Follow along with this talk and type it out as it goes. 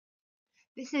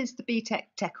This is the BTEC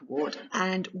Tech Award,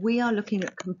 and we are looking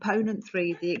at component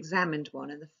 3, the examined one,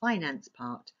 and the finance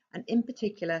part, and in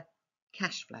particular,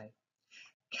 cash flow.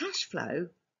 Cash flow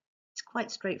is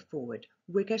quite straightforward.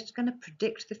 We're just going to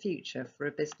predict the future for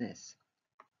a business.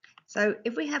 So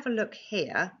if we have a look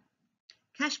here,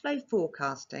 cash flow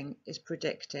forecasting is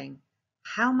predicting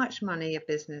how much money a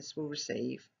business will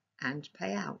receive and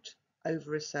pay out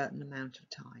over a certain amount of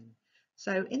time.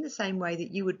 So in the same way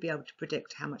that you would be able to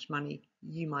predict how much money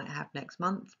you might have next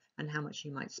month and how much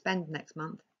you might spend next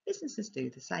month, businesses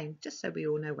do the same, just so we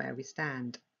all know where we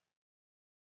stand.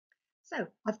 So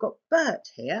I've got Bert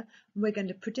here, and we're going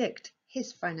to predict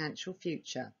his financial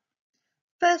future.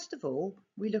 First of all,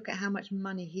 we look at how much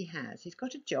money he has. He's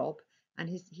got a job and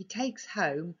he takes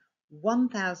home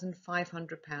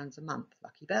 £1,500 a month,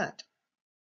 lucky Bert.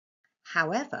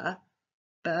 However,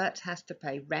 Bert has to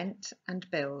pay rent and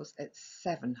bills at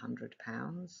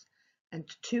 £700 and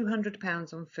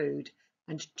 £200 on food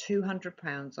and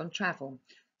 £200 on travel.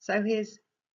 So his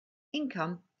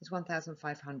income is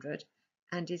 1,500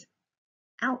 and his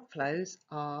outflows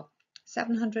are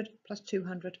 700 plus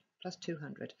 200 plus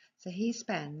 200. So he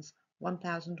spends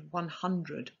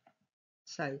 1,100.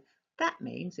 So that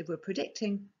means if we're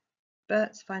predicting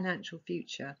Bert's financial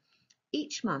future,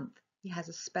 each month he has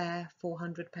a spare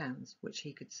 £400 which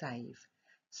he could save.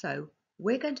 So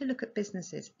we're going to look at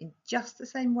businesses in just the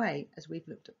same way as we've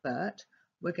looked at Bert.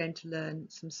 We're going to learn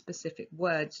some specific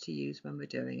words to use when we're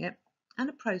doing it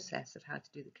and a process of how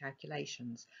to do the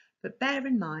calculations. But bear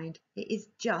in mind, it is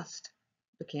just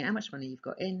looking at how much money you've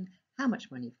got in, how much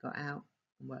money you've got out,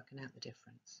 and working out the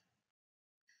difference.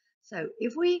 So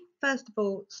if we first of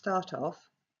all start off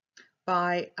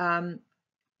by,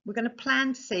 we're going to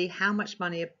plan to see how much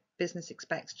money a business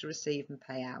expects to receive and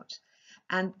pay out.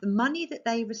 And the money that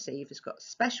they receive has got a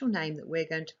special name that we're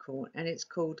going to call, and it's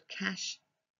called cash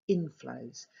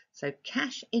inflows. So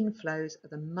cash inflows are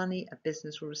the money a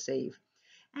business will receive.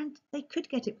 And they could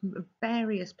get it from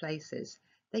various places.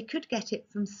 They could get it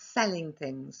from selling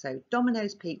things. So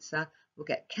Domino's Pizza will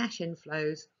get cash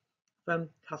inflows from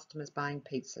customers buying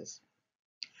pizzas.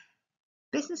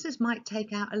 Businesses might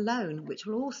take out a loan, which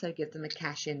will also give them a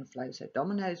cash inflow. So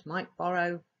Domino's might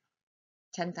borrow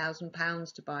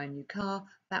 £10,000 to buy a new car.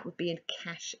 That would be a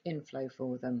cash inflow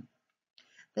for them.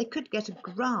 They could get a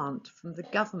grant from the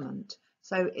government.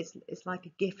 So it's like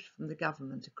a gift from the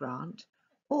government, a grant.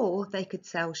 Or they could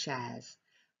sell shares.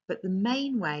 But the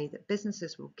main way that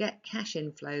businesses will get cash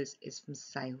inflows is from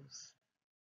sales.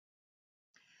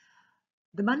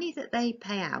 The money that they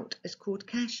pay out is called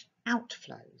cash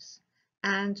outflows.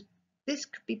 And this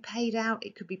could be paid out,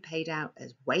 it could be paid out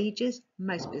as wages.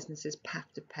 Most businesses have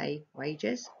to pay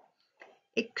wages.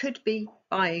 It could be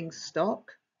buying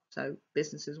stock. So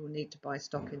businesses will need to buy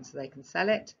stock in so they can sell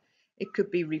it. It could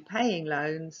be repaying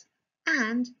loans.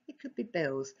 And it could be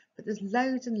bills, but there's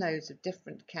loads and loads of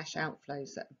different cash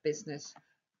outflows that a business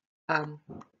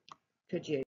could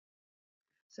use.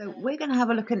 So we're going to have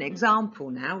a look at an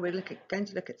example now. We're going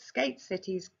to look at Skate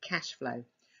City's cash flow.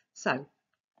 So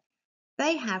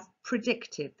they have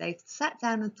predicted, they've sat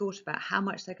down and thought about how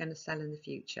much they're going to sell in the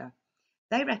future.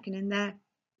 They reckon in their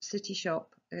city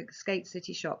shop, Skate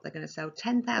City shop, they're going to sell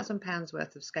 £10,000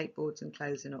 worth of skateboards and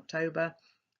clothes in October,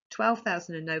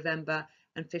 12,000 in November,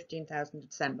 and 15,000 in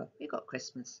December. We've got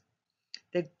Christmas.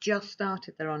 They've just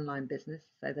started their online business,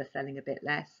 so they're selling a bit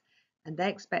less, and they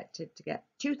expected to get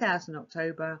 2,000 in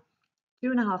October,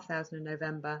 2,500 in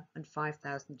November, and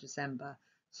 5,000 in December.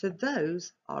 So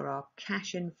those are our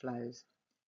cash inflows.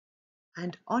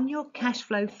 And on your cash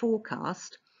flow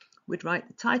forecast, we'd write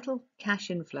the title, cash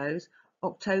inflows,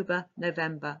 October,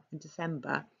 November, and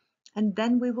December, and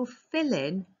then we will fill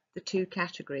in the two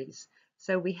categories.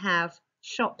 So we have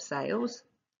shop sales,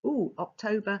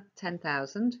 October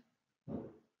 10,000,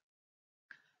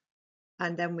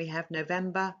 and then we have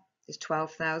November is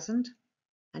 12,000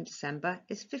 and December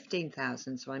is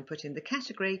 15,000. So I'm putting the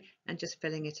category and just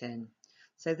filling it in.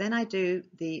 So then I do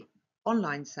the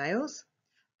online sales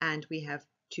and we have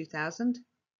 2,000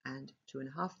 and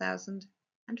 2,500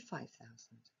 and 5,000.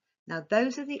 Now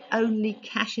those are the only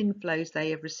cash inflows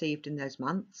they have received in those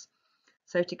months.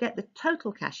 So to get the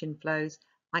total cash inflows,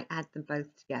 I add them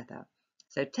both together.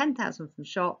 So 10,000 from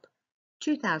shop,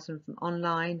 2,000 from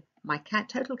online. My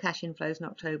total cash inflows in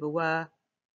October were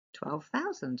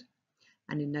 12,000.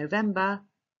 And in November,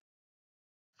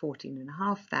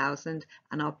 14,500.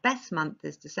 And our best month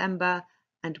is December,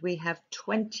 and we have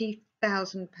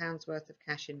 £20,000 worth of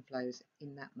cash inflows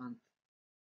in that month.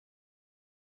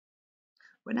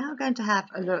 We're now going to have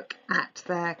a look at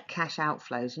their cash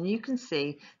outflows, and you can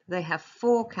see they have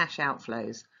 4 cash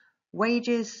outflows: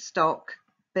 wages, stock,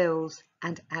 bills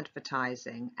and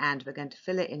advertising, and we're going to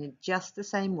fill it in just the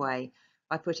same way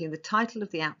by putting the title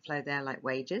of the outflow there, like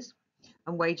wages,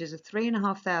 and wages are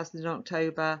 3,500 in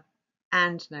October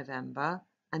and November,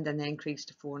 and then they increase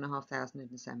to 4,500 in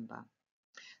December.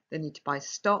 They need to buy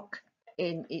stock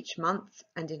in each month,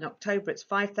 and in October it's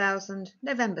 5,000,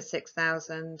 November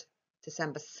 6,000,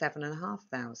 December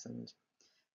 7,500.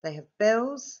 They have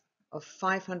bills of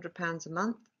 £500 a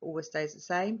month, always stays the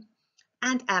same,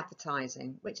 and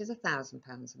advertising, which is £1,000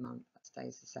 a month, that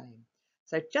stays the same.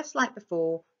 So just like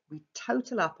before, we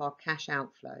total up our cash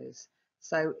outflows.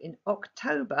 So in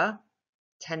October,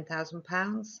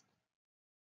 £10,000,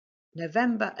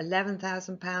 November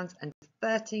 £11,000, and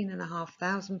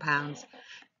 £13,500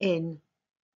 in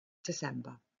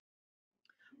December.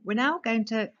 We're now going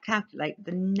to calculate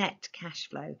the net cash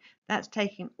flow. That's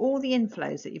taking all the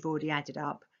inflows that you've already added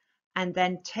up and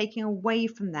then taking away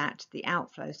from that the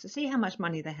outflows to see how much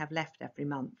money they have left every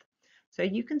month. So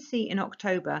you can see in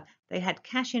October they had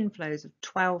cash inflows of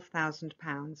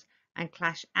 £12,000 and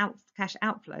cash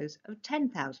outflows of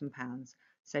 £10,000.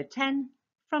 So 10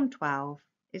 from 12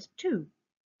 is 2.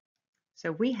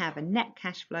 So we have a net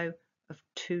cash flow of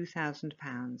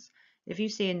 £2,000. If you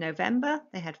see in November,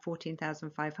 they had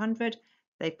 14,500.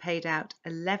 They paid out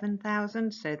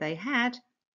 11,000, so they had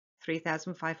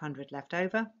 3,500 left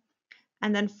over.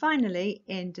 And then finally,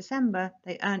 in December,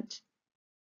 they earned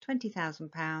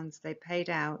 £20,000. They paid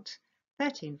out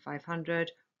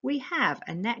 13,500. We have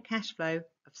a net cash flow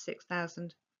of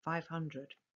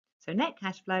 6,500. So net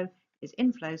cash flow is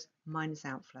inflows minus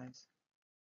outflows.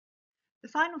 The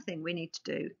final thing we need to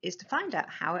do is to find out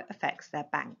how it affects their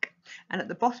bank. And at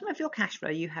the bottom of your cash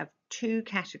flow, you have two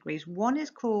categories. One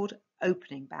is called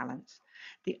opening balance.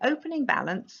 The opening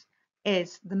balance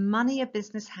is the money a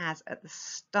business has at the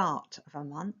start of a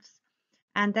month.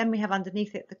 And then we have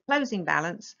underneath it the closing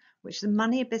balance, which is the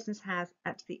money a business has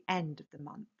at the end of the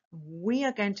month. We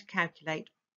are going to calculate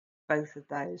both of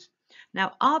those.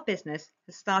 Now, our business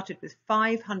has started with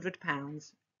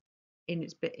 £500 in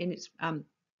its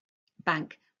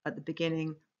bank at the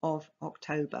beginning of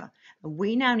October, and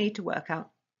we now need to work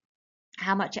out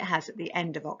how much it has at the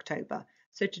end of October.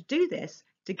 So to do this,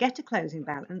 to get a closing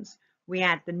balance, we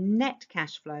add the net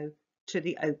cash flow to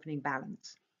the opening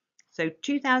balance. So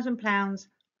 £2,000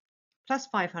 plus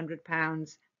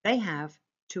 £500, they have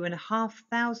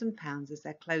 £2,500 as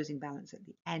their closing balance at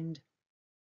the end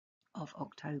of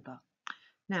October.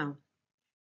 Now,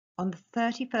 on the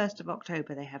 31st of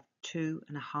October, they have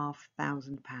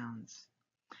 £2,500.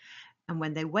 And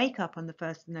when they wake up on the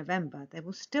 1st of November, they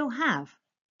will still have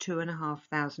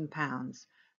 £2,500.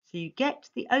 So you get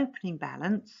the opening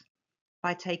balance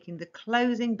by taking the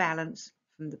closing balance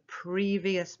from the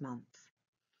previous month.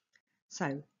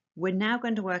 So we're now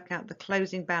going to work out the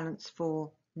closing balance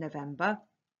for November.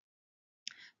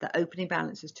 The opening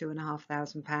balance is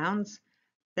 £2,500.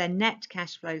 Their net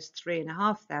cash flow is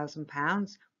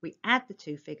 £3,500. We add the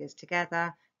two figures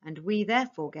together and we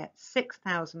therefore get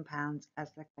 £6,000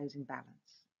 as their closing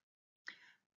balance.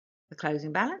 The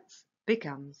closing balance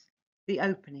becomes the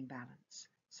opening balance.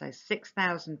 So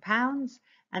 £6,000,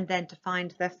 and then to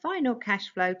find their final cash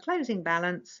flow closing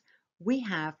balance, we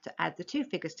have to add the two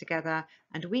figures together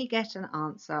and we get an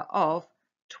answer of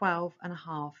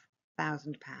 £12,500.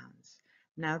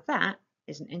 Now that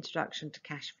is an introduction to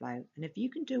cash flow, and if you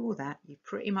can do all that, you've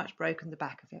pretty much broken the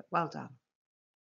back of it. Well done.